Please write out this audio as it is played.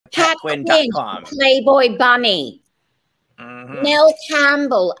Quinn, Playboy Bunny, Nell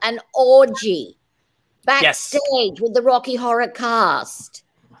Campbell, and Orgy backstage with the Rocky Horror cast.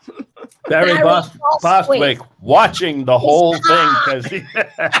 Barry Bostwick watching the whole thing because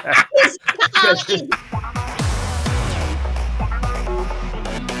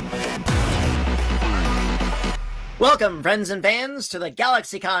Welcome, friends and fans, to the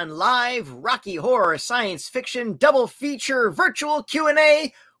GalaxyCon Live Rocky Horror Science Fiction Double Feature Virtual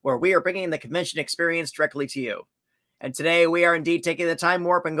Q&A, where we are bringing the convention experience directly to you. And today we are indeed taking the time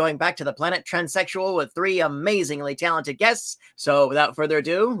warp and going back to the planet Transsexual with three amazingly talented guests. So without further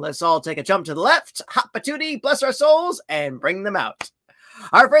ado, let's all take a jump to the left, hot patootie, bless our souls, and bring them out.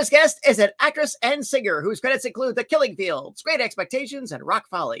 Our first guest is an actress and singer whose credits include The Killing Fields, Great Expectations, and Rock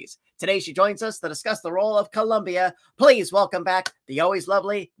Follies. Today she joins us to discuss the role of Columbia. Please welcome back the always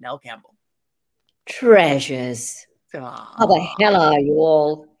lovely Nell Campbell. Treasures. How the hell are you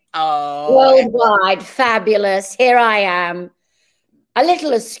all? Oh, worldwide, fabulous. Here I am, a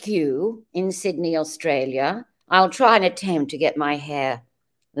little askew in Sydney, Australia. I'll try and attempt to get my hair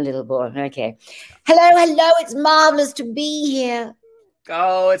a little more. Okay. Hello. It's marvelous to be here.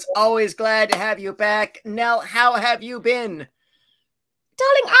 Oh, it's always glad to have you back. Nell, how have you been?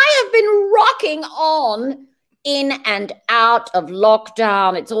 Darling, I have been rocking on in and out of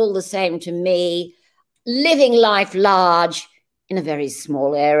lockdown. It's all the same to me. Living life large in a very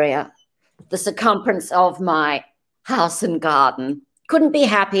small area. The circumference of my house and garden. Couldn't be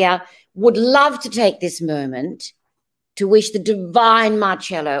happier. Would love to take this moment to wish the divine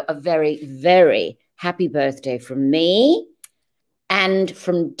Marcello a very, very happy birthday from me. And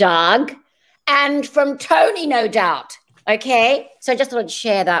from Doug, and from Tony, no doubt. Okay? So I just thought I'd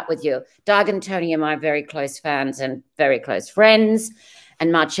share that with you. Doug and Tony are my very close fans and very close friends. And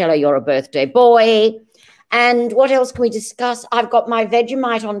Marcello, you're a birthday boy. And what else can we discuss? I've got my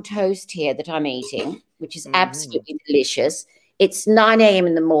Vegemite on toast here that I'm eating, which is absolutely delicious. It's 9 a.m.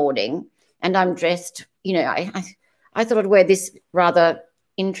 in the morning, and I'm dressed, you know, I thought I'd wear this rather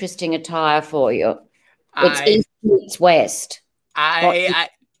interesting attire for you. It's East meets West. I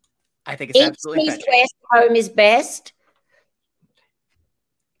think it's absolutely East, West, home is best.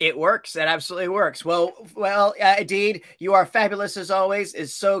 It works. That absolutely works. Well, indeed, you are fabulous as always.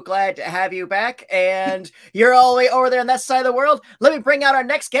 Is so glad to have you back. And you're all the way over there on that side of the world. Let me bring out our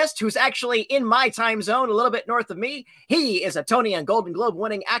next guest, who's actually in my time zone, a little bit north of me. He is a Tony and Golden Globe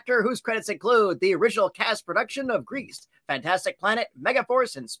winning actor whose credits include the original cast production of Grease, Fantastic Planet,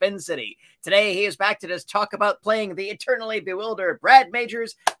 Megaforce, and Spin City. Today, he is back to just talk about playing the eternally bewildered Brad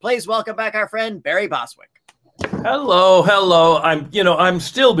Majors. Please welcome back our friend, Barry Bostwick. Hello. I'm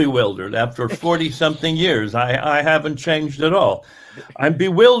still bewildered after 40-something years. I haven't changed at all. I'm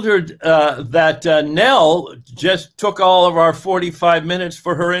bewildered that Nell just took all of our 45 minutes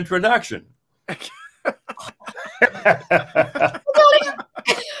for her introduction.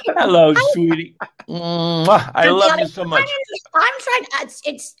 Hello, sweetie. I love you so much. I'm trying.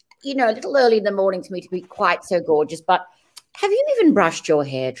 It's a little early in the morning for me to be quite so gorgeous. But have you even brushed your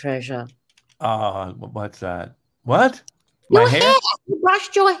hair, Treasure? What's that? What? Your hair? You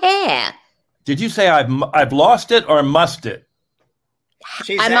brushed your hair. Did you say I've lost it or must it?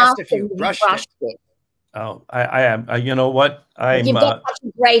 She's asked if you brushed it. Oh, I am. You know what? You've got such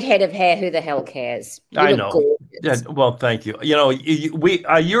a great head of hair. Who the hell cares? I know. Yeah, well, thank you. You know,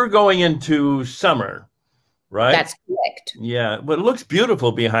 you're going into summer, right? That's correct. Yeah. Well, it looks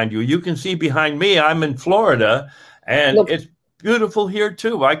beautiful behind you. You can see behind me. I'm in Florida, and it's beautiful here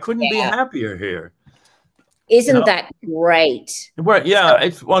too. I couldn't be happier here. Isn't that great? Right. Yeah,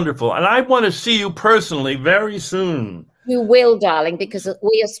 it's wonderful. And I want to see you personally very soon. You will, darling, because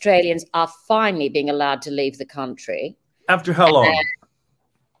we Australians are finally being allowed to leave the country. After how long?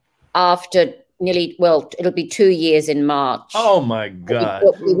 After it'll be 2 years in March. Oh, my God.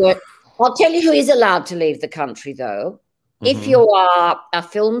 I'll tell you who is allowed to leave the country, though. If you are a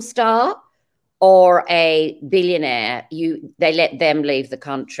film star or a billionaire, they let them leave the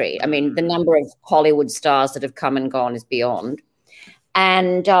country. I mean, the number of Hollywood stars that have come and gone is beyond.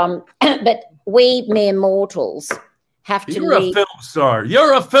 And but we mere mortals have to leave. You're a film star.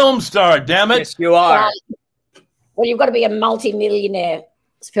 You're a film star, damn it. Yes, you are. Well, you've got to be a multi-millionaire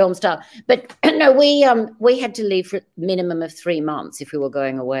film star. But no, we had to leave for a minimum of 3 months if we were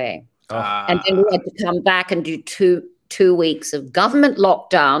going away. And then we had to come back and do two weeks of government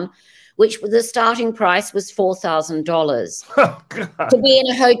lockdown, which the starting price was $4,000 to be in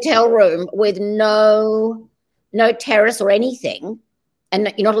a hotel room with no terrace or anything,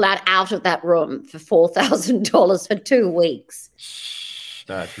 and you're not allowed out of that room for $4,000 for 2 weeks.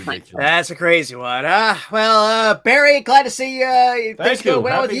 That's ridiculous. That's a crazy one. Well, Barry, glad to see you. Things go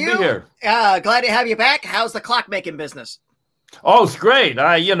well with you. Glad to have you back. How's the clockmaking business? Oh, it's great.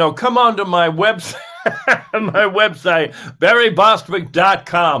 Come on to my website,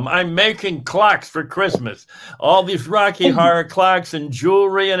 barrybostwick.com. I'm making clocks for Christmas. All these Rocky Horror clocks and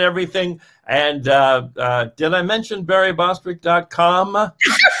jewelry and everything. And did I mention barrybostwick.com? Hold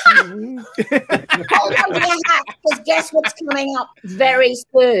on to your hat, because guess what's coming up very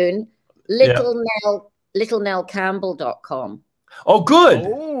soon? LittleNellCampbell.com. Oh, good.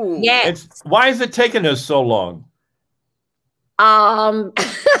 Oh, yes. Why is it taking us so long? I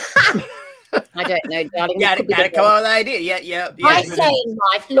don't know, darling. Gotta come up with an idea. Yeah. I say in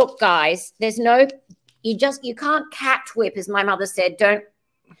life, look, guys, there's no, you can't catch whip, as my mother said.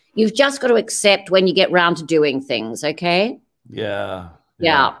 You've just got to accept when you get round to doing things, okay? Yeah.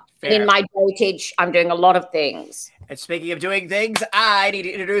 Fair. In my dotage, I'm doing a lot of things. And speaking of doing things, I need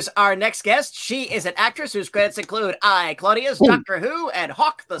to introduce our next guest. She is an actress whose credits include I, Claudius, Doctor Who, and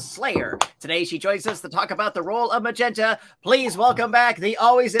Hawk the Slayer. Today, she joins us to talk about the role of Magenta. Please welcome back the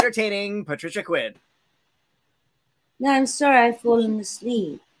always entertaining Patricia Quinn. No, I'm sorry, I've fallen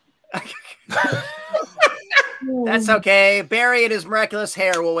asleep. That's okay. Barry and his miraculous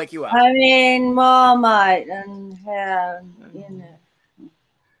hair will wake you up. I mean, Marmite and hair,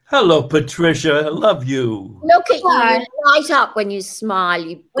 Hello, Patricia. I love you. Look at you. You light up when you smile.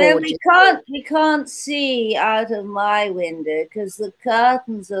 You gorgeous. Well, we can't see out of my window because the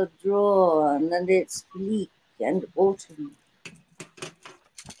curtains are drawn and it's bleak and autumn.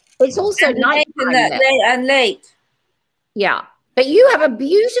 It's also night and late. Yeah, but you have a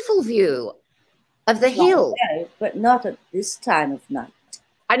beautiful view of the hill. No, but not at this time of night.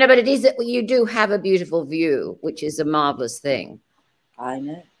 I know, but it is that you do have a beautiful view, which is a marvelous thing. I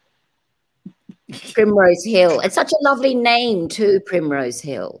know. Primrose Hill. It's such a lovely name too, Primrose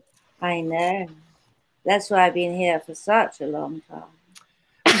Hill. I know. That's why I've been here for such a long time.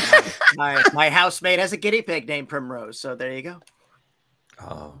 My housemate has a guinea pig named Primrose, so there you go.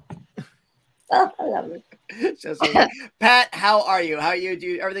 Oh. Oh, I love it. Pat, how are you?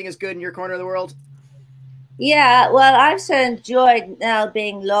 Everything is good in your corner of the world? Yeah, well, I've so enjoyed Nell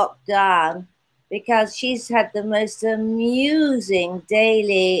being locked down because she's had the most amusing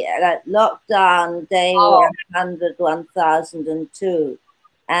daily lockdown day 100, 1002.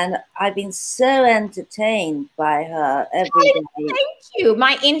 And I've been so entertained by her every day. Thank you.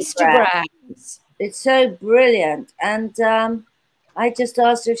 My Instagram. It's so brilliant. And I just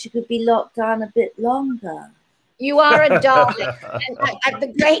asked her if she could be locked down a bit longer. You are a darling. And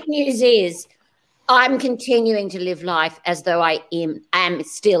the great news is I'm continuing to live life as though I am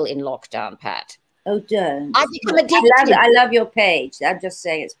still in lockdown, Pat. Oh, don't. I've become addicted. I love your page. I'm just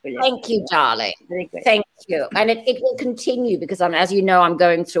saying it's brilliant. Thank you, darling. Very great. Thank you. And it will continue because as you know, I'm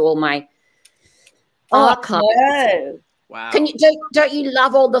going through all my archives. No. Wow. Don't you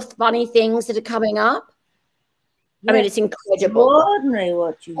love all the funny things that are coming up? Yes. I mean, it's incredible. Extraordinary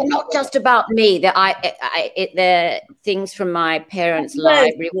what you do. Not just about me. The things from my parents'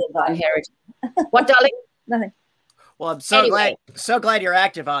 library inherited. What, darling? Nothing. Well, I'm so glad you're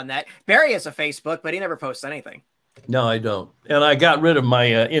active on that. Barry has a Facebook, but he never posts anything. No, I don't. And I got rid of my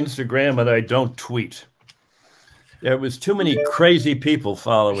Instagram, and I don't tweet. There was too many crazy people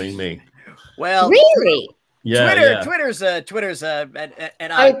following me. Well, really? Yeah, Twitter's an but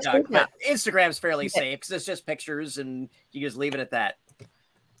Instagram's fairly safe because it's just pictures and you just leave it at that.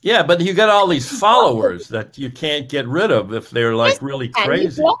 Yeah, but you got all these followers that you can't get rid of if they're like really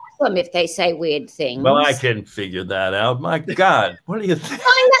crazy. You block them if they say weird things. Well, I can figure that out. My God, what do you think?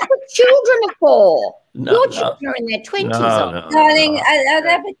 That's what children are for. Your children are in their 20s. Darling, are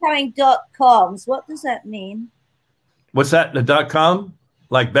they becoming .coms? What does that mean? What's that? The .com?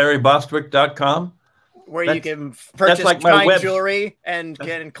 Like BarryBostwick.com? Where you can purchase like fine jewelry and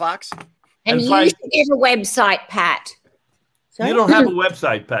clocks. And you should get a website, Pat. Sorry? You don't have a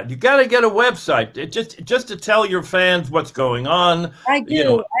website, Pat. You got to get a website just to tell your fans what's going on. I do. You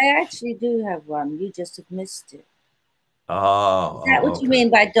know. I actually do have one. You just have missed it. Oh. Is that what you mean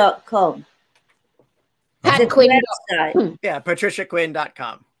by .com? Pat Quinn. Yeah,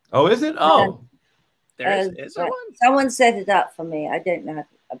 patriciaquinn.com. Oh, is it? Oh. There is one. Someone set it up for me. I don't know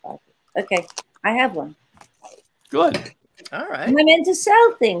about it. Okay. I have one. Good. All right. And I'm meant to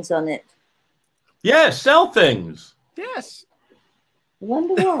sell things on it. Yes, sell things. Yes. I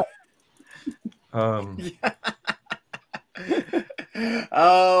wonder what.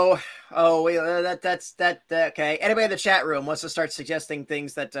 That's okay. Anybody in the chat room wants to start suggesting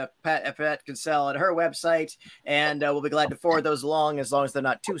things that Pat can sell at her website, and we'll be glad to forward those along as long as they're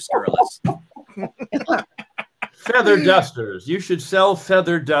not too scurrilous. Feather dusters. You should sell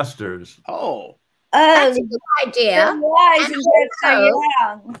feather dusters. Oh. That's a good idea. Why isn't that so also-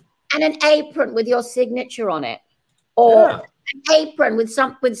 young? And an apron with your signature on it, or Yeah. an apron with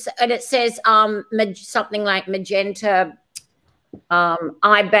and it says something like Magenta.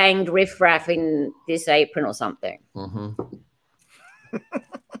 I banged riffraff in this apron or something.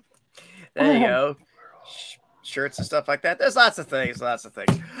 There you go. Shirts and stuff like that. There's lots of things.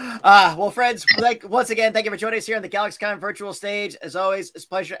 Well, friends, once again, thank you for joining us here on the GalaxyCon virtual stage. As always, it's a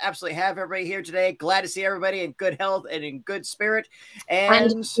pleasure to absolutely have everybody here today. Glad to see everybody in good health and in good spirit.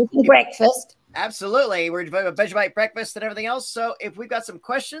 And breakfast. Absolutely. We're doing a Vegemite breakfast and everything else. So if we've got some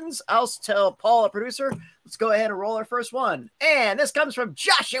questions, I'll tell Paul, our producer, let's go ahead and roll our first one. And this comes from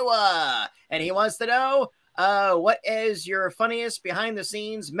Joshua. And he wants to know, what is your funniest behind the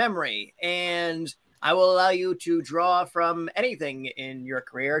scenes memory? And I will allow you to draw from anything in your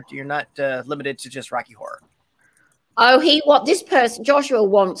career. You're not limited to just Rocky Horror. Oh, this person, Joshua,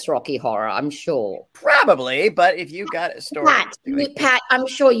 wants Rocky Horror, I'm sure. Probably, but if you got a story. Pat, I'm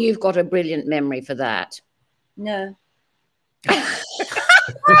sure you've got a brilliant memory for that. No.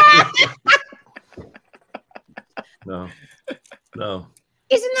 No.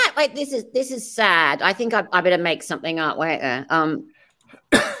 Isn't that like this is sad? I think I better make something up. Wait there.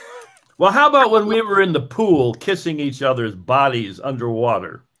 Well, how about when we were in the pool kissing each other's bodies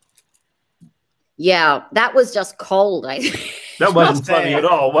underwater? Yeah, that was just cold. I think. That wasn't funny at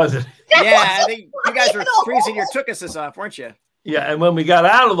all, was it? Yeah, I think you guys were freezing your tuchuses off, weren't you? Yeah, and when we got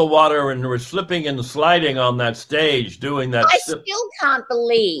out of the water and were slipping and sliding on that stage doing that. I still can't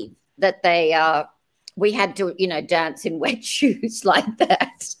believe that we had to, dance in wet shoes like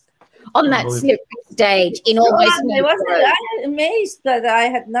that on that slippery stage in almost. I'm amazed that I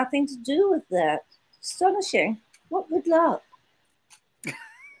had nothing to do with that. Astonishing. What good luck.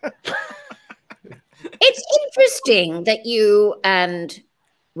 It's interesting that you and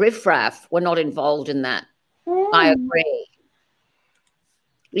Riffraff were not involved in that. I agree.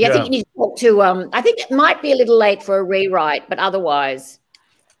 Yeah, I think you need to talk to. I think it might be a little late for a rewrite, but otherwise,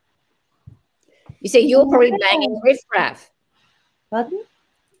 you see, you're probably banging Riffraff. Pardon?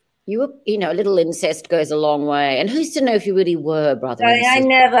 You were, a little incest goes a long way. And who's to know if you really were brother? I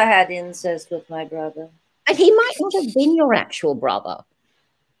never had incest with my brother. And he might not have been your actual brother.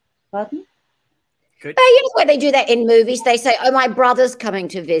 Pardon? Good. You know where they do that in movies? They say, "Oh, my brother's coming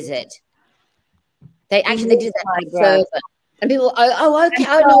to visit." They do that further. And people, okay.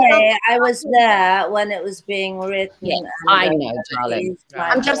 Sorry, I was there when it was being written. Yes, I know, darling.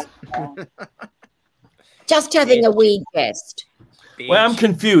 I'm just having a wee guest. Well, I'm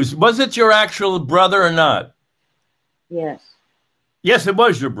confused. Was it your actual brother or not? Yes. Yes, it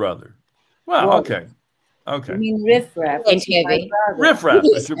was your brother. Well, okay. I mean, Riffraff. Ain't heavy. Riffraff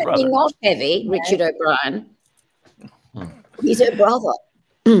is your brother. He's not heavy, Richard O'Brien. He's her brother.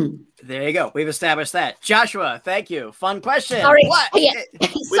 There you go. We've established that. Joshua, thank you. Fun question. Sorry. What? Yeah.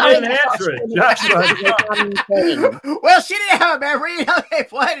 We didn't answer it. Joshua. Well, she didn't have a memory.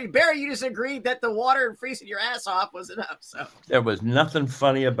 What? Barry, you just agreed that the water freezing your ass off was enough. So There was nothing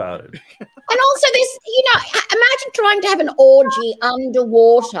funny about it. And also this, imagine trying to have an orgy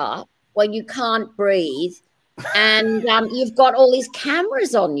underwater where you can't breathe and you've got all these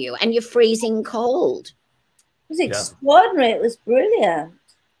cameras on you and you're freezing cold. It was extraordinary. It was brilliant.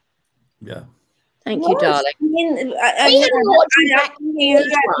 Yeah. Thank you, darling. I mean, you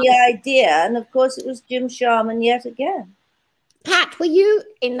had the idea, and of course it was Jim Sharman yet again. Pat, were you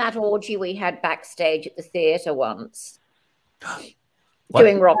in that orgy we had backstage at the theatre once?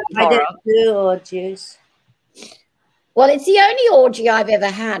 Doing Rocky I Horror? didn't do orgies. Well, it's the only orgy I've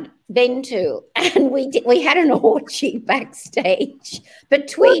ever been to, and we had an orgy backstage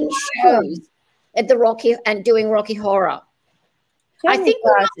between shows at the Rocky and doing Rocky Horror. I think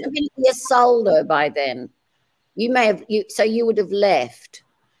you must have been in Isolde by then. You may have so you would have left.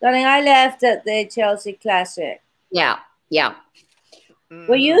 Darling, I left at the Chelsea Classic. Yeah.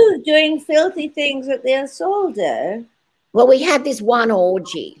 Were you doing filthy things at the Isolde? Well, we had this one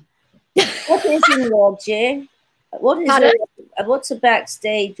orgy. What is an orgy? What's a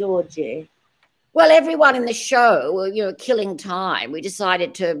backstage orgy? Well, everyone in the show were, killing time. We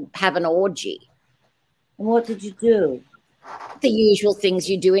decided to have an orgy. And what did you do? The usual things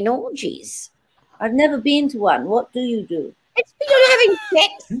you do in orgies. I've never been to one. What do you do? You're having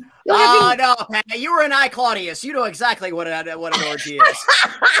sex. No, Pat, you were an I, Claudius. You know exactly what an orgy is.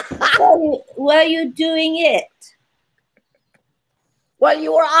 Were you doing it? Well,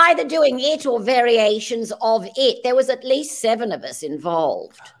 you were either doing it or variations of it. There was at least 7 of us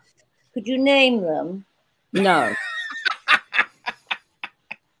involved. Could you name them? No.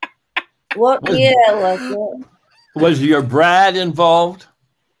 What year was it? Was your Brad involved?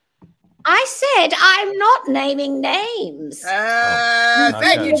 I said I'm not naming names.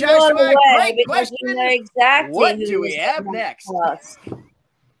 Thank you, Give all Joshua. away Great because question. we know exactly What who do was we have in that next? cast.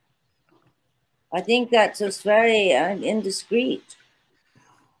 I think that's just very indiscreet.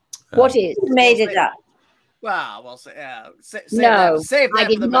 What is? Who made it up? Wow. Well, save No, that. Save I that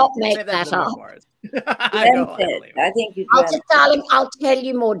did for the not memoir. make Save that that for the up. memoirs. I know. I Dreamt believe it. I think you I'll dreamt just, darling, I'll tell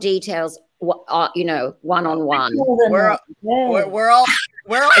you more details. You know, one on one. We're all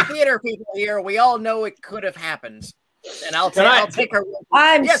theater people here. We all know it could have happened. And I'll take her.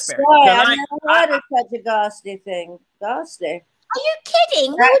 I'm Yes, sorry. Barry. I've never heard of such a ghastly thing. Ghastly. Are you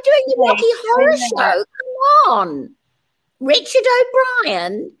kidding? We were doing the Rocky Horror Show. Come on. Richard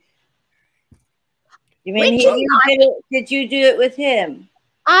O'Brien. You mean did you do it with him?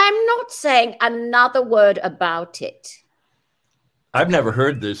 I'm not saying another word about it. I've never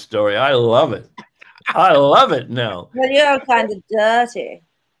heard this story. I love it. I love it now. Well, you're kind of dirty.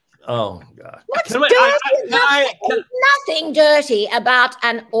 Oh, God. What's dirty? There's nothing dirty about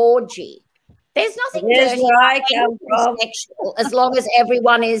an orgy. There's nothing Here's dirty where I about come from. sexual, as long as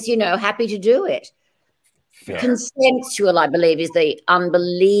everyone is, you know, happy to do it. Yeah. Consensual, I believe, is the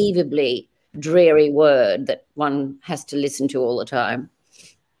unbelievably dreary word that one has to listen to all the time.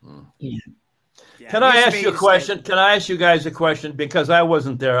 Yeah. Can I ask you a question? Can I ask you guys a question? Because I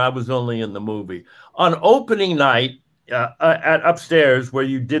wasn't there. I was only in the movie. On opening night at upstairs where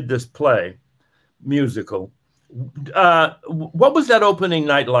you did this play, musical, what was that opening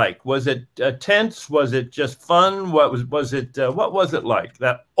night like? Was it tense? Was it just fun? What was it like,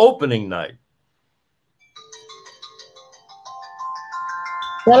 that opening night?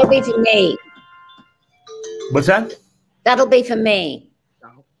 That'll be for me. What's that? That'll be for me.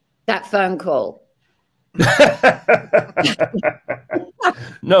 That phone call.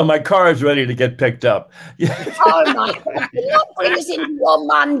 No, my car is ready to get picked up. Oh my God. Do not bring us into your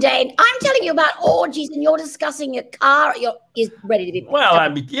mundane. I'm telling you about orgies and you're discussing your car is ready to be picked Well, up. I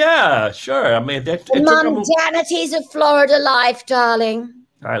mean, yeah, sure. I mean, the mundanities of Florida life, darling.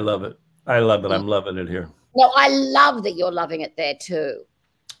 I love it. I love it. I'm loving it here. No, I love that you're loving it there too.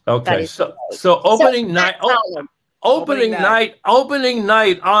 Okay, so opening night. Opening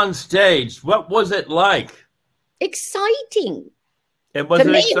night on stage. What was it like? Exciting. It was For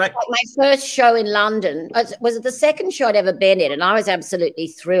me, exciting. it was like my first show in London. Was it the second show I'd ever been in? And I was absolutely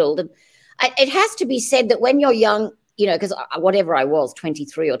thrilled. And it has to be said that when you're young, you know, because whatever I was,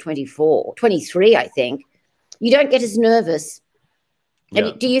 23 or 24, 23, I think, you don't get as nervous.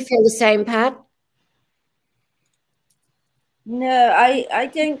 Yeah. Do you feel the same, Pat? No, I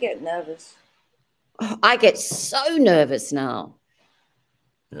don't get nervous. Oh, I get so nervous now.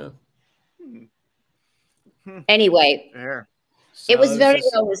 Yeah. Anyway, it was very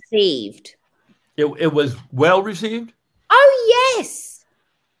well received. It was well received? Oh, yes.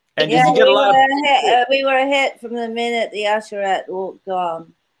 And did you get a lot of... We were a hit from the minute the usherette walked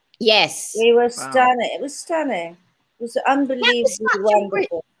on. Yes. We were stunning. It was stunning. It was unbelievably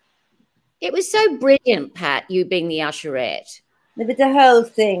wonderful. It was so brilliant, Pat, you being the usherette. But the whole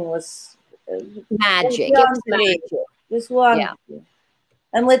thing was magic. It was wonderful. Yeah.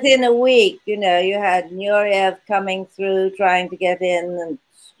 And within a week, you know, you had Nureyev coming through, trying to get in and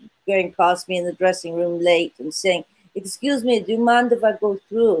going past me in the dressing room late and saying, "Excuse me, do you mind if I go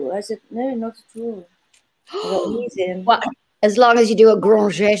through?" I said, "No, not at all." He's in. Well, as long as you do a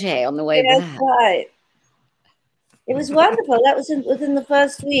grand jeté on the way back. That's right. It was wonderful. That was within the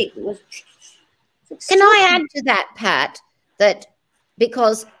first week. It was. Can I add to that, Pat, that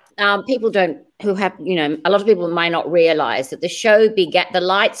because people who have, you know, a lot of people might not realize that the show began, the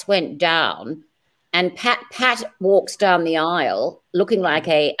lights went down and Pat walks down the aisle looking like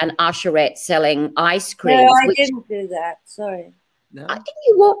an usherette selling ice cream. No, I didn't do that. Sorry. No. Didn't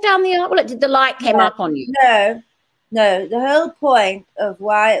you walk down the aisle? Well, did the light came up on you? No. The whole point of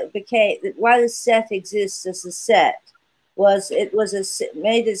why the set exists as a set was it was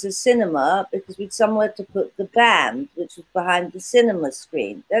made as a cinema because we'd somewhere to put the band, which was behind the cinema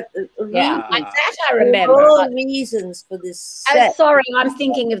screen. That I remember. All reasons for this set. Oh, sorry, I'm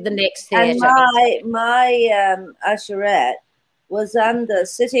thinking of the next theatre. And my usherette was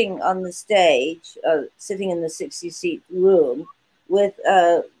sitting on the stage, sitting in the 60-seat room with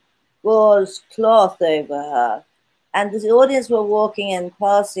a gauze cloth over her, and the audience were walking in,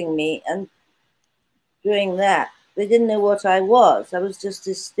 passing me, and doing that. They didn't know what I was. I was just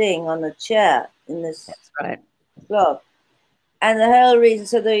this thing on a chair in this club. And the whole reason,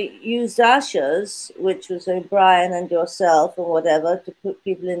 so they used ushers, which was O'Brien and yourself and whatever, to put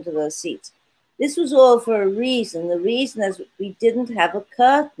people into their seats. This was all for a reason. The reason is we didn't have a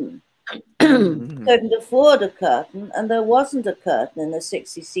curtain. couldn't afford a curtain, and there wasn't a curtain in a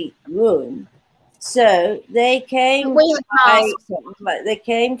 60-seat room. So they came. They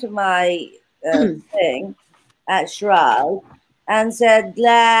came to my thing at Shroud and said,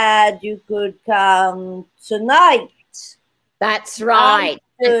 "Glad you could come tonight." That's right.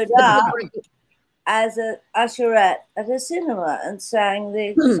 I stood up as an usherette at a cinema and sang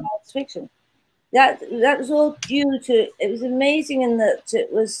the science fiction. That was all due to, it was amazing in that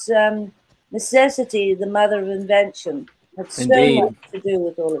it was necessity, the mother of invention. Had so much to do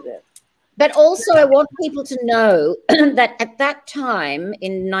with all of it. But also, I want people to know that at that time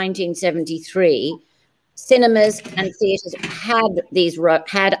in 1973, cinemas and theatres had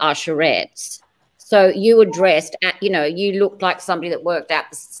usherettes. So you were dressed, you looked like somebody that worked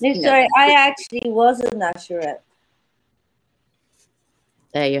at the. Sorry, I actually was an usherette.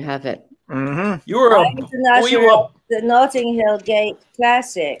 There you have it. Mm-hmm. You were an usherette at the Notting Hill Gate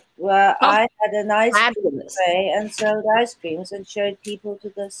Classic, where I had an ice cream tray and sold ice creams and showed people to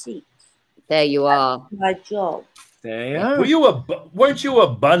their seats. There you are. That's my job. There you are. Weren't you a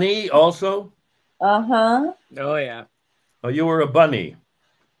bunny also? Uh-huh. Oh, yeah. Oh, you were a bunny.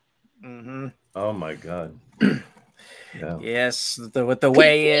 Mm-hmm. Oh, my God. Yeah. Yes, with the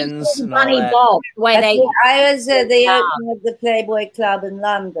weigh-ins and all that. Bob, I was at the opening of the Playboy Club in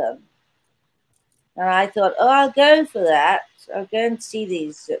London. And I thought, I'll go for that. I'll go and see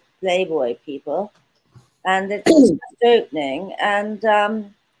these Playboy people. And it was just opening. And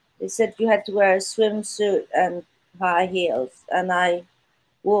they said you had to wear a swimsuit and high heels. And I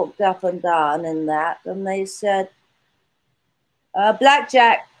walked up and down in that. And they said,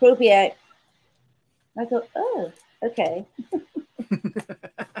 blackjack, croupier. I thought, oh, okay.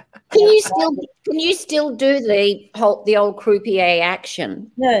 Can you still do the old croupier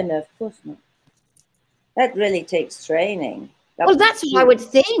action? No, of course not. That really takes training. Well, that's what I would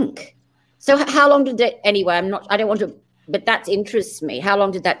think. So how long did it, anyway, I don't want to, but that interests me. How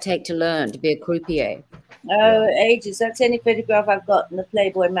long did that take to learn to be a croupier? Oh, ages. That's the only photograph I've got in the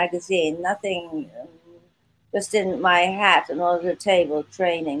Playboy magazine. Nothing, just in my hat and on the table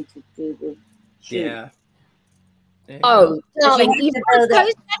training to do the shoot. Yeah. Oh, darling, you post that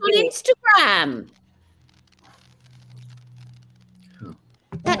on Instagram.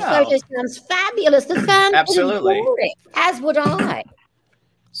 That photo sounds fabulous. The fans absolutely would adore it, as would I.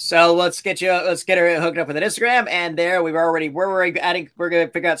 So let's get her hooked up with an Instagram, and there we're gonna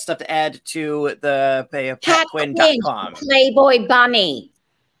figure out stuff to add to the patquinn.com. Playboy Bunny.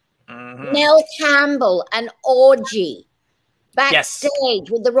 Mm-hmm. Nell Campbell, an orgy.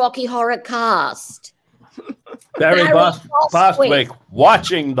 Backstage with the Rocky Horror cast. Barry Bostwick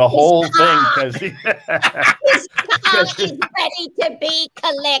watching the whole thing because his car is ready to be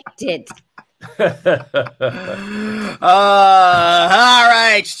collected. All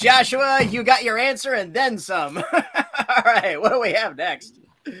right, Joshua, you got your answer and then some. All right, what do we have next?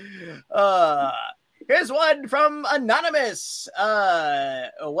 Here's one from Anonymous.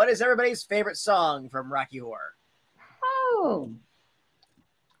 What is everybody's favorite song from Rocky Horror? Oh.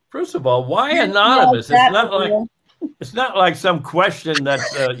 First of all, why anonymous? It's not like some question that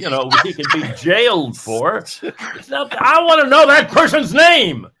he can be jailed for. It's not. I want to know that person's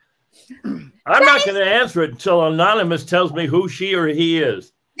name. I'm not going to answer it until Anonymous tells me who she or he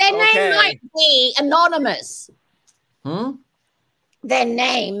is. Their name might be anonymous. Their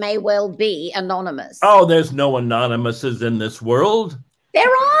name may well be anonymous. Oh, there's no anonymouses in this world. There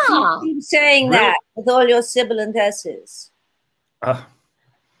are. You keep saying that with all your sibilant S's.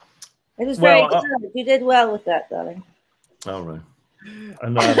 It was very good. You did well with that, darling. All right.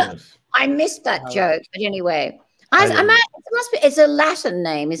 Anonymous. I missed that joke, but anyway. It's a Latin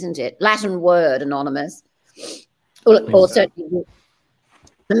name, isn't it? Latin word, anonymous. Or certainly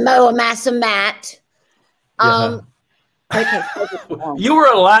the Moa Massa Matt. Okay. You were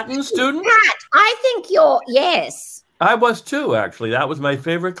a Latin student? Matt, I think yes. I was too, actually. That was my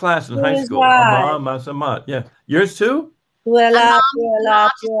favorite class in high school. Massa Matt. Yeah. Yours too? That's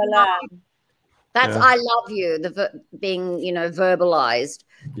I love you, being, verbalized.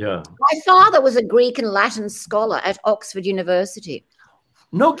 Yeah. My father was a Greek and Latin scholar at Oxford University.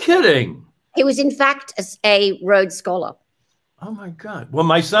 No kidding. He was, in fact, a Rhodes Scholar. Oh, my God. Well,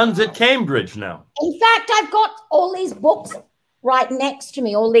 my son's at Cambridge now. In fact, I've got all these books right next to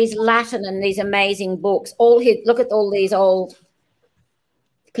me, all these Latin and these amazing books. Look at all these old.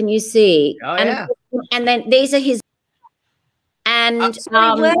 Can you see? Oh, yeah. And then these are his. And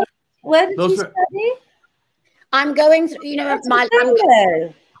where did you study? I'm going through,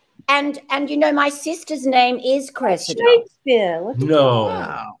 my sister's name is Cressida. Shakespeare. No.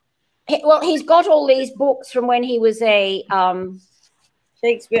 Wow. Well, he's got all these books from when he was a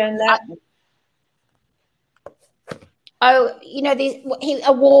Shakespeare in Latin. Oh, you know, these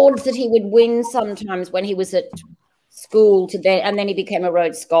awards that he would win sometimes when he was at school and then he became a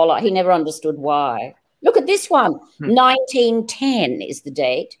Rhodes Scholar. He never understood why. Look at this one. 1910 is the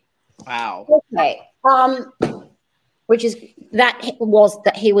date. Wow. Okay. Which is that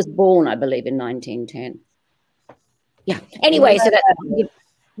he was born, I believe, in 1910. Yeah. Anyway,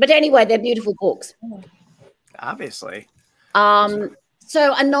 but anyway, they're beautiful books. Obviously.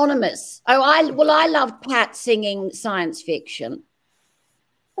 So anonymous. Oh, I loved Pat singing science fiction.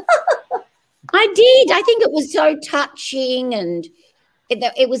 I did. I think it was so touching, and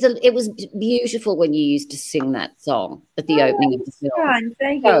it was beautiful when you used to sing that song at the opening of the film. Kind,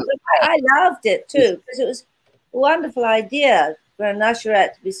 thank you. I loved it too because it was a wonderful idea for an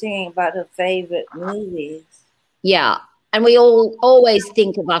usherette to be singing about her favorite movies. Yeah, and we always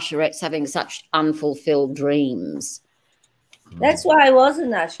think of usherettes having such unfulfilled dreams. That's why I was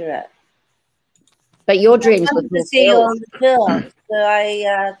an usherette. But your dreams were to see all the films, so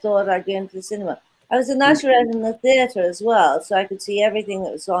I thought I'd go into the cinema. I was an usherette in the theatre as well, so I could see everything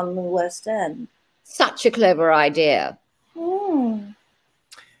that was on the West End. Such a clever idea. Mm.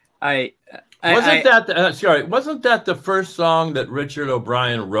 Wasn't that the first song that Richard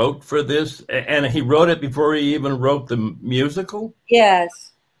O'Brien wrote for this? And he wrote it before he even wrote the musical?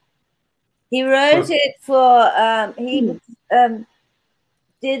 Yes. He wrote it for, he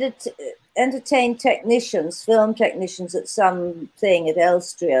entertain technicians, film technicians at something at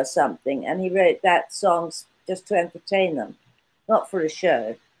Elstree or something, and he wrote that song just to entertain them, not for a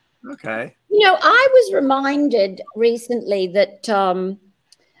show. Okay. You know, I was reminded recently that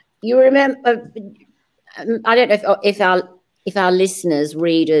you remember. I don't know if our listeners,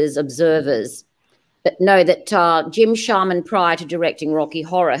 readers, observers, but know that Jim Sharman, prior to directing Rocky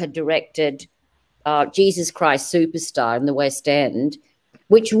Horror, had directed Jesus Christ Superstar in the West End,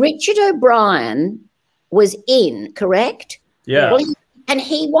 which Richard O'Brien was in, correct? Yeah. Well, and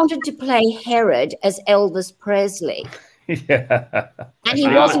he wanted to play Herod as Elvis Presley. Yeah. And he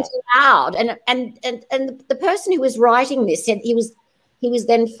wasn't allowed. And the person who was writing this said he was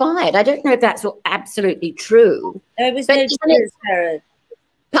then fired. I don't know if that's absolutely true. It was no good as Herod.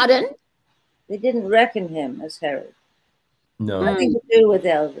 Pardon? They didn't reckon him as Herod. No. Nothing to do with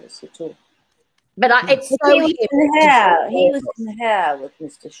Elvis at all. But it's so he was in the hair. He was in the hair with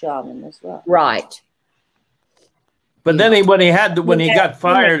Mr. Sharman as well. Right. But then when he got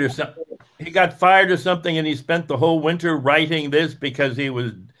fired or something, and he spent the whole winter writing this because he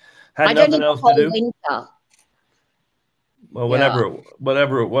had nothing else to do. Winter. Well,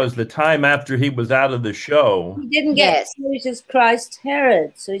 whatever it was, the time after he was out of the show. He didn't get Jesus Christ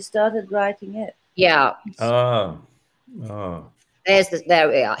Herod, so he started writing it. Yeah. There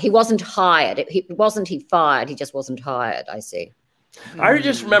we are. He wasn't hired. He fired. He just wasn't hired. I see. I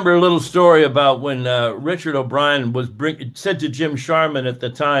just remember a little story about when Richard O'Brien said to Jim Sharman at the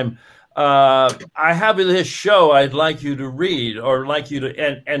time, I have this show I'd like you to read or like you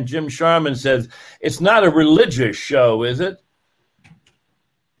to, and Jim Sharman says, it's not a religious show, is it?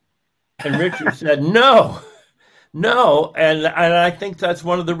 And Richard said, no. And I think that's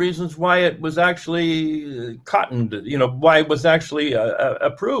one of the reasons why it was actually cottoned, why it was actually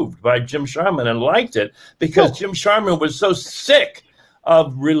approved by Jim Sharman and liked it, because Jim Sharman was so sick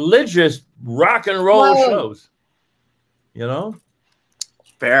of religious rock and roll shows,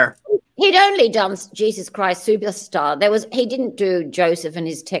 Fair. He'd only done Jesus Christ Superstar. He didn't do Joseph and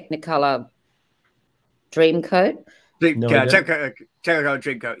his Technicolor Dreamcoat. Technicolor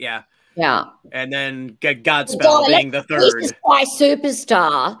Dreamcoat, yeah. Yeah. And then Godspell being the third. Jesus Christ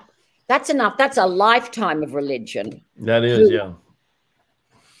Superstar. That's enough. That's a lifetime of religion. That is, yeah.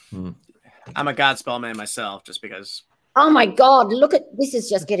 I'm a Godspell man myself, just because. Oh my God! Look at this. Is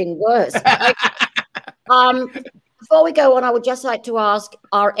just getting worse. Before we go on, I would just like to ask: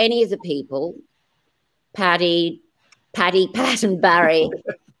 are any of the people, Patty, Pat, and Barry,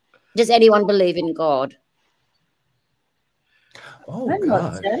 does anyone believe in God? Oh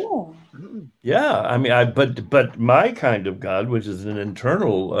God! Yeah, I mean, but my kind of God, which is an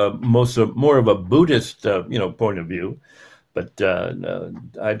internal, more of a Buddhist, point of view, but no,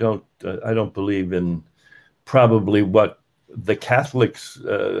 I don't believe in probably what the Catholics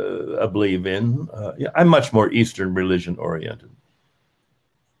believe in. I'm much more Eastern religion oriented.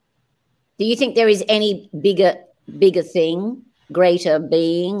 Do you think there is any bigger thing, greater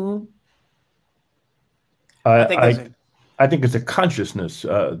being? I think it's a consciousness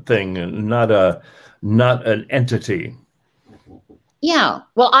thing, and not an entity. Yeah.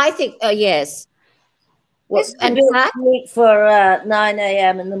 Well, I think yes. Well, it's a bit late for 9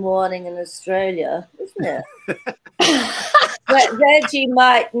 a.m. in the morning in Australia, isn't it?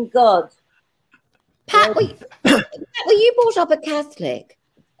 Vegemite and God. Pat, were you brought up a Catholic?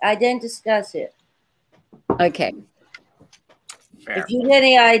 I don't discuss it. Okay. Fair. If you've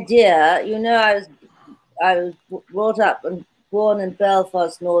any idea, you know I was brought up and born in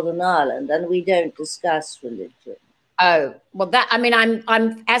Belfast, Northern Ireland, and we don't discuss religion. Oh, well, that, I mean,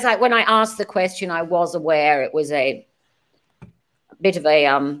 when I asked the question, I was aware it was a bit of a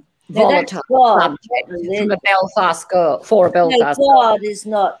volatile subject from a Belfast girl, for a Belfast girl. God is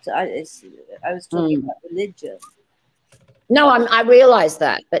not, I was talking about religion. No, I realize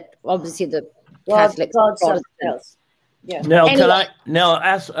that, but obviously the Catholics. Something else. Yeah. Nell, anyway, Nell,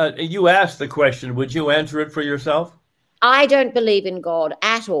 ask, you asked the question. Would you answer it for yourself? I don't believe in God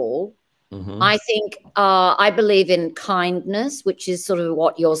at all. Mm-hmm. I think I believe in kindness, which is sort of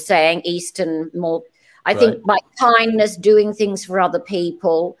what you're saying, Eastern more. I think by kindness, doing things for other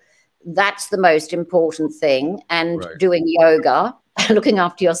people, that's the most important thing. And doing yoga, looking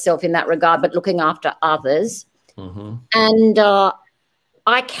after yourself in that regard, but looking after others. Mm-hmm. And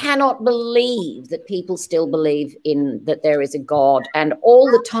I cannot believe that people still believe in that there is a God. And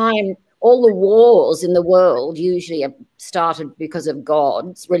all the time, all the wars in the world usually are started because of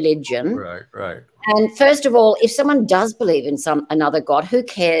God's religion. Right. And first of all, if someone does believe in another God, who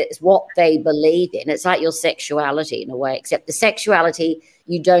cares what they believe in? It's like your sexuality in a way, except the sexuality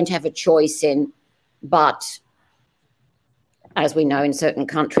you don't have a choice in. But as we know, in certain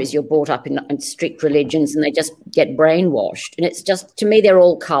countries, you're brought up in strict religions and they just get brainwashed. And it's just, to me, they're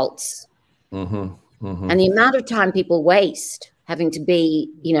all cults. Mm-hmm. Mm-hmm. And the amount of time people waste having to be,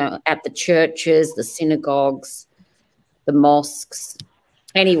 at the churches, the synagogues, the mosques.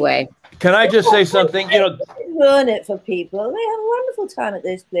 Anyway. Can I just say something? Ruin it for people. They have a wonderful time at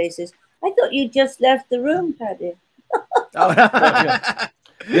those places. I thought you just left the room, Paddy.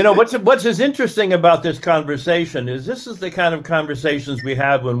 What's as interesting about this conversation is this is the kind of conversations we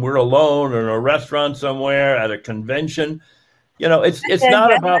have when we're alone or in a restaurant somewhere at a convention. It's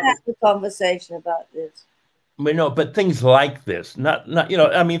not about the conversation about this. But things like this, not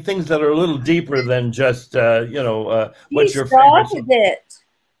things that are a little deeper than just what's your favorite song? It.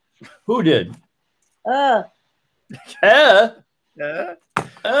 Who did? I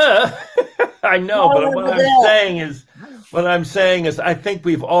know, but what I'm saying is I think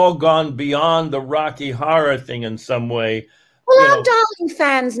we've all gone beyond the Rocky Horror thing in some way. Well, our darling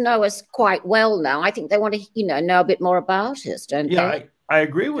fans know us quite well now. I think they want to, know a bit more about us, don't they? Yeah, I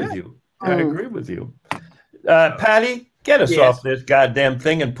agree with you. I agree with you. Patty, get us off this goddamn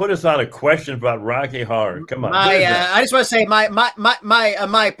thing and put us on a question about Rocky Horror. Come on. I just want to say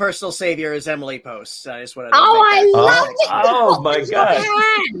my personal savior is Emily Post. I just want to. I love it. Oh my God!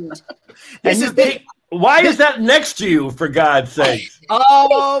 This is big. Why is that next to you, for God's sake?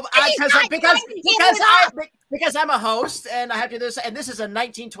 Because I'm a host and I have to do this, and this is a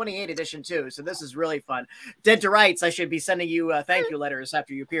 1928 edition too, so this is really fun. Dead to Rights, I should be sending you thank you letters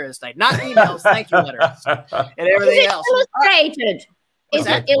after you appear this night, not emails, thank you letters, and everything else. Illustrated? Is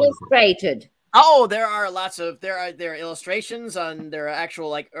it illustrated? Oh, there are illustrations on there are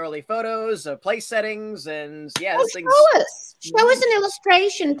actual early photos of place settings and show us an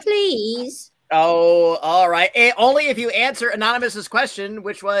illustration, please. Oh, all right. Only if you answer Anonymous's question,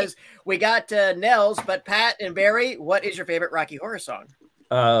 which was, we got Nell's, but Pat and Barry, what is your favorite Rocky Horror song?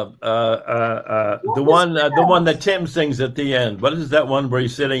 The one that Tim sings at the end. What is that one where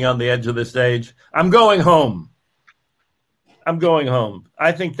he's sitting on the edge of the stage? I'm going home. I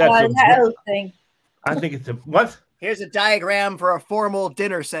think that's thing. I think it's what? Here's a diagram for a formal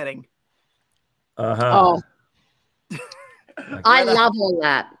dinner setting. Oh, I love all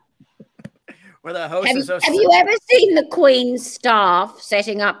that. Where the host have you ever seen the Queen's staff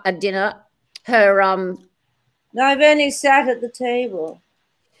setting up a dinner? No, I've only sat at the table.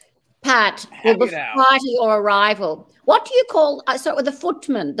 Pat, prior to your arrival, what do you call? So with the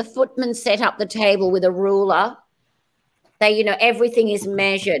footman. The footman set up the table with a ruler. They, everything is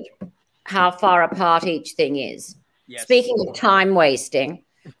measured, how far apart each thing is. Yes. Speaking of time wasting,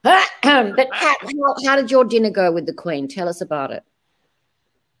 but Pat, how did your dinner go with the Queen? Tell us about it.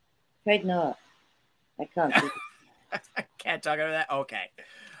 Afraid not. I can't. Can't talk about that. Okay.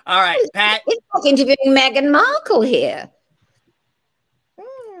 All right, Pat. We're not interviewing Meghan Markle here.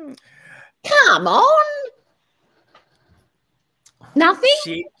 Come on.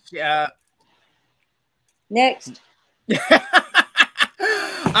 Nothing? Next.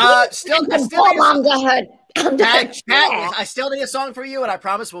 Still under her Pat, I still need a song for you, and I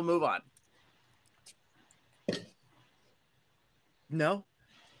promise we'll move on. No?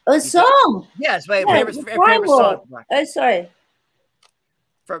 A song? Yes, my favorite song. Oh, sorry.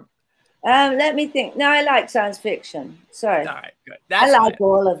 Let me think. No, I like science fiction. Sorry. All right, good. I That's like fine.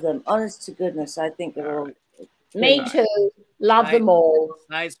 all of them. Honest to goodness, I think they're all. Me too. Love them all.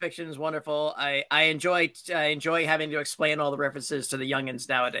 Science fiction is wonderful. I enjoy having to explain all the references to the youngins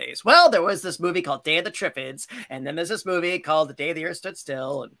nowadays. Well, there was this movie called Day of the Triffids, and then there's this movie called The Day the Earth Stood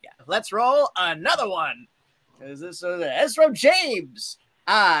Still. And yeah, let's roll another one. Is this Ezra James?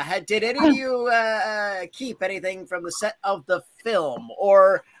 Did any of you keep anything from the set of the film?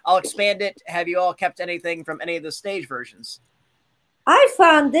 Or I'll expand it. Have you all kept anything from any of the stage versions? I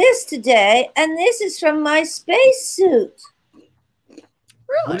found this today, and this is from my spacesuit.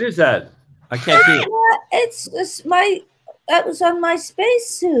 Really? What is that? I can't see it. It's that was on my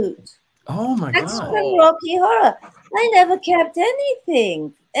spacesuit. Oh my That's God. from Rocky Horror. I never kept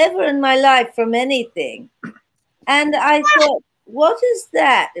anything ever in my life from anything. And I thought, what is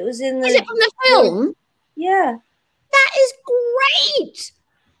that? It was in the... Is it from the film? Yeah. That is great.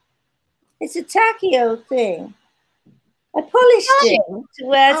 It's a tacky old thing. I polished it to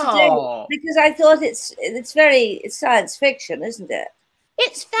wear today because I thought it's science fiction, isn't it?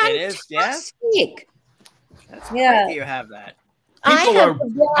 It's fantastic. It is, That's great that you have that.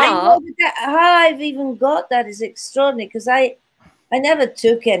 How I've even got that is extraordinary because I never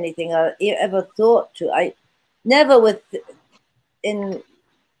took anything I ever thought to. I never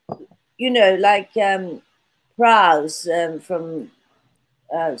like Prowse from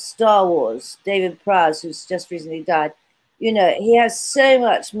Star Wars, David Prowse, who's just recently died. You know, he has so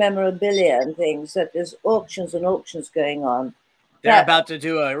much memorabilia and things that there's auctions and auctions going on. They're about to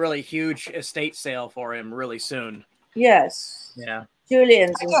do a really huge estate sale for him really soon. Yes. Yeah.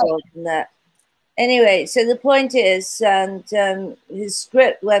 Julian's involved in that. Anyway, so the point is, and his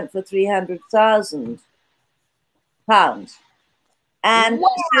script went for £300,000. And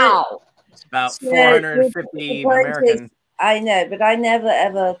wow. It's about 450 American. I know, but I never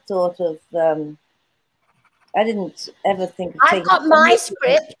ever thought of I didn't ever think of I've got my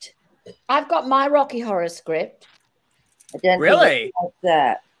script. I've got my Rocky Horror script. I don't really think it's worth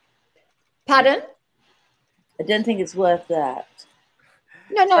that. Pardon? I don't think it's worth that.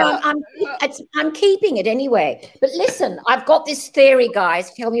 No, I'm keeping it anyway. But listen, I've got this theory,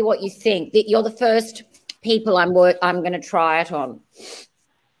 guys. Tell me what you think. That you're the first people I'm going to try it on.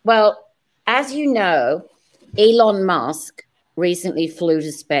 Well, as you know, Elon Musk recently flew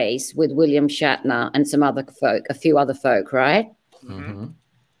to space with William Shatner and a few other folk, right? Mm-hmm.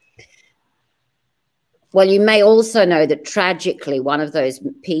 Well, you may also know that tragically one of those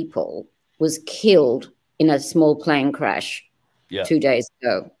people was killed in a small plane crash 2 days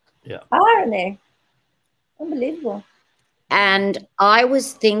ago. Yeah. Irony. Unbelievable. And I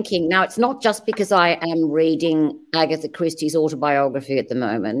was thinking, now it's not just because I am reading Agatha Christie's autobiography at the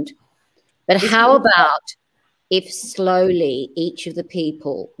moment, but how about if slowly each of the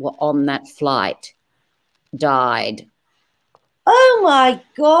people were on that flight died? Oh my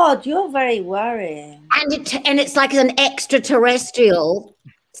God, you're very worrying. And it's like an extraterrestrial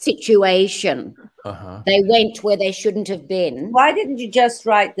situation. Uh-huh. They went where they shouldn't have been. Why didn't you just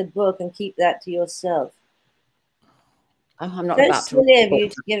write the book and keep that to yourself? Oh, I'm not so about to. Silly of you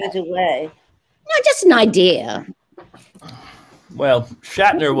to give it away. No, just an idea. Well,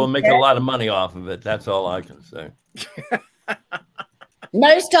 Shatner will make a lot of money off of it. That's all I can say.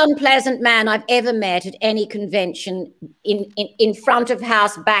 Most unpleasant man I've ever met at any convention, in front of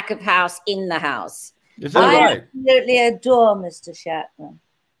house, back of house, in the house. Is that right? I absolutely adore Mr. Shatner.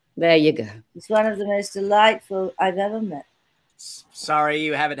 There you go. He's one of the most delightful I've ever met. Sorry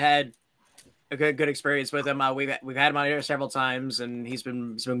you haven't had a good experience with him. We've had him on here several times, and he's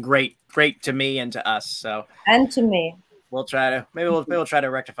been great to me and to us. So and to me. We'll try to we'll try to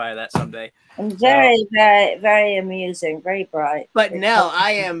rectify that someday. And very, very, very amusing, very bright. But Nell,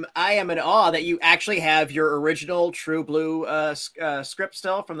 I am in awe that you actually have your original True Blue script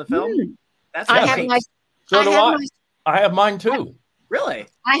still from the film. That's great. I have mine too. Really?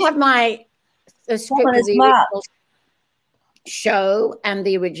 I have my script of the original show and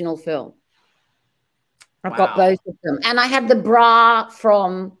the original film. I've got both of them, and I have the bra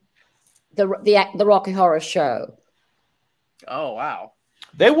from the Rocky Horror Show. Oh wow!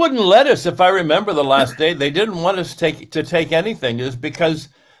 They wouldn't let us. If I remember the last day, they didn't want us to take anything, is because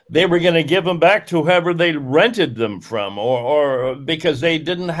they were going to give them back to whoever they rented them from, or because they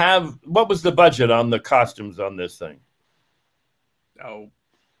didn't have. What was the budget on the costumes on this thing? Oh,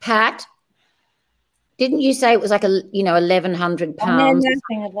 Pat, didn't you say it was like £1,100? I know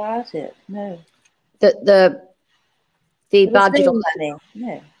nothing about it. No. The budget on money.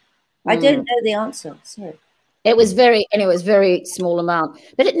 No, I don't know the answer. Sorry. It was very small amount,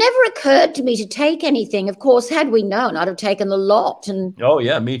 but it never occurred to me to take anything. Of course, had we known, I'd have taken the lot. And oh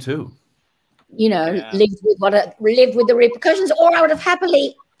yeah, me too. lived with the repercussions, or I would have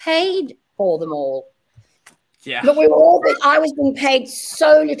happily paid for them all. Yeah. But I was being paid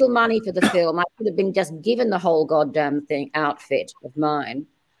so little money for the film. I could have been just given the whole goddamn outfit of mine.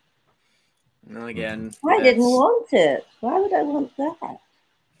 Well, again, I didn't want it. Why would I want that?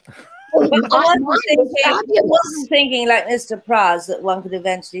 Well, I wasn't thinking like Mr. Praz that one could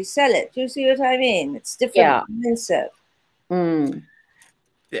eventually sell it. Do you see what I mean? It's different concept. Mm.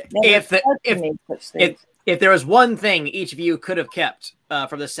 If there was one thing each of you could have kept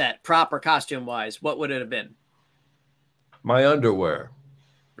from the set, prop or costume wise, what would it have been? My underwear.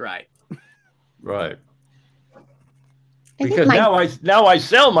 Right. Right. Because now I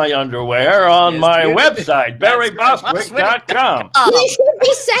sell my underwear on my website, barrybostwick.com. You should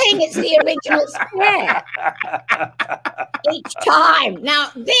be saying it's the original pair each time. Now,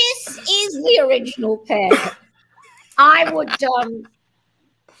 this is the original pair. I would have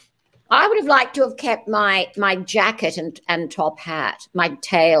liked to have kept my jacket and top hat, my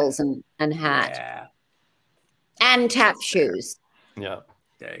tails and hat, and tap shoes. Yeah,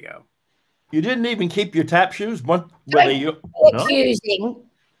 there you go. You didn't even keep your tap shoes? Don't be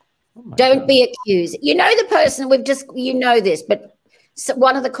accusing. You know the person this, but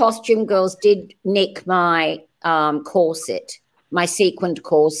one of the costume girls did nick my corset, my sequined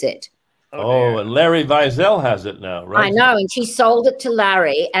corset. Oh, and Larry Vizel has it now, right? I know, and she sold it to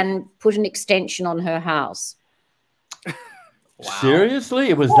Larry and put an extension on her house. Wow. Seriously?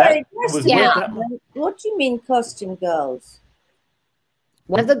 It was What do you mean costume girls?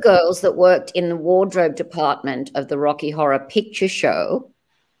 One of the girls that worked in the wardrobe department of the Rocky Horror Picture Show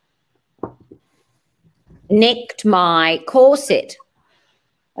nicked my corset.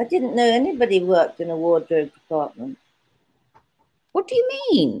 I didn't know anybody worked in a wardrobe department. What do you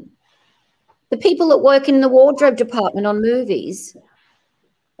mean? The people that work in the wardrobe department on movies.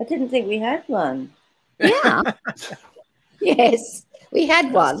 I didn't think we had one. Yeah. Yes, we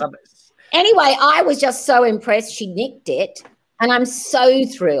had one. Anyway, I was just so impressed she nicked it. And I'm so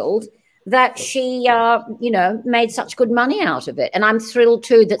thrilled that she, made such good money out of it. And I'm thrilled,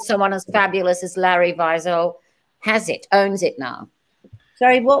 too, that someone as fabulous as Larry Vizel owns it now.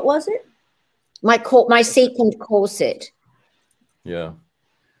 Sorry, what was it? My sequined corset. Yeah.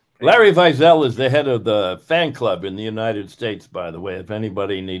 Larry Vizel is the head of the fan club in the United States, by the way, if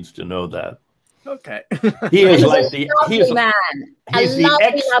anybody needs to know that. Okay. He is lovely man.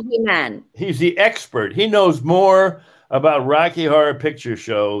 He's the expert. He knows more about Rocky Horror Picture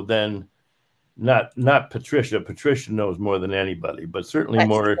Show than not Patricia. Patricia knows more than anybody, but certainly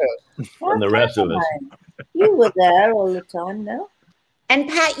more than the rest of us. You were there all the time, no? And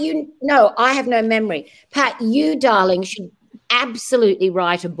Pat, I have no memory. Pat, you, darling, should absolutely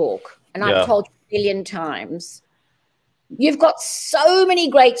write a book. And I've told you a million times. You've got so many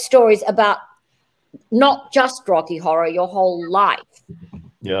great stories about not just Rocky Horror, your whole life.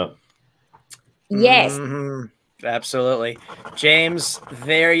 Yeah. Yes. Mm-hmm. Absolutely. James,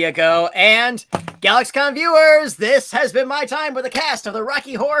 there you go. And GalaxyCon viewers, this has been my time with the cast of the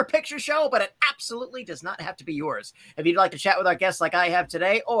Rocky Horror Picture Show, but it absolutely does not have to be yours. If you'd like to chat with our guests like I have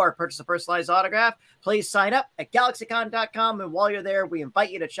today or purchase a personalized autograph, please sign up at GalaxyCon.com. And while you're there, we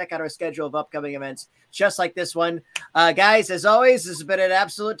invite you to check out our schedule of upcoming events just like this one. Guys, as always, this has been an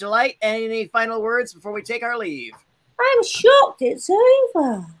absolute delight. Any final words before we take our leave? I'm shocked it's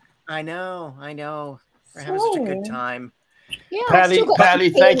over. I know. We're having such a good time. Yeah, Patty,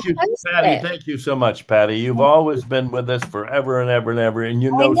 thank you. Patty, thank you so much, Patty. You've always been with us forever and ever and ever, and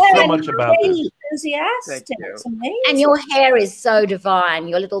you know so much about this. Enthusiastic. It's amazing. And your hair is so divine,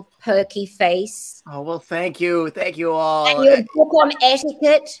 your little perky face. Oh, well, thank you. Thank you all. And your book on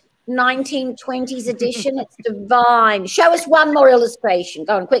etiquette, 1920s edition, it's divine. Show us one more illustration.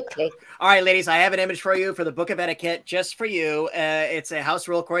 Go on quickly. All right, ladies, I have an image for you for the Book of Etiquette just for you. It's a house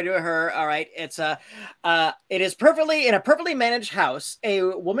rule according to her. All right, it is perfectly in a perfectly managed house. A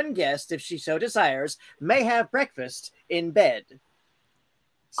woman guest, if she so desires, may have breakfast in bed.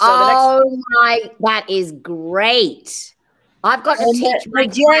 So that is great. I've got to teach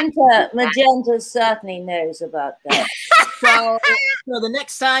Magenta certainly knows about that. So the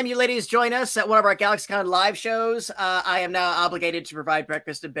next time you ladies join us at one of our GalaxyCon live shows, I am now obligated to provide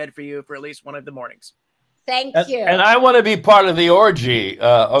breakfast in bed for you for at least one of the mornings. Thank you. And I want to be part of the orgy,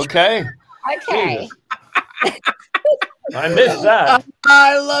 okay? Okay. I missed that.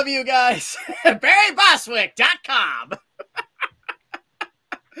 I love you guys. BarryBostwick.com.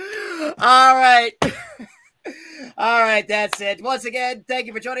 All right. All right, that's it. Once again, thank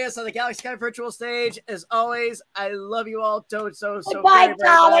you for joining us on the GalaxyCon virtual stage. As always, I love you all so Goodbye, very, very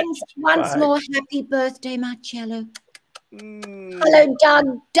darlings. much. Once more, happy birthday, Marcello. Hello, Doug,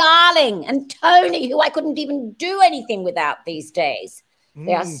 darling, and Tony, who I couldn't even do anything without these days.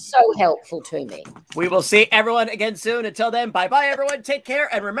 They are so helpful to me. We will see everyone again soon. Until then, bye-bye, everyone. Take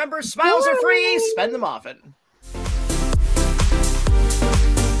care. And remember, smiles are free. Spend them often.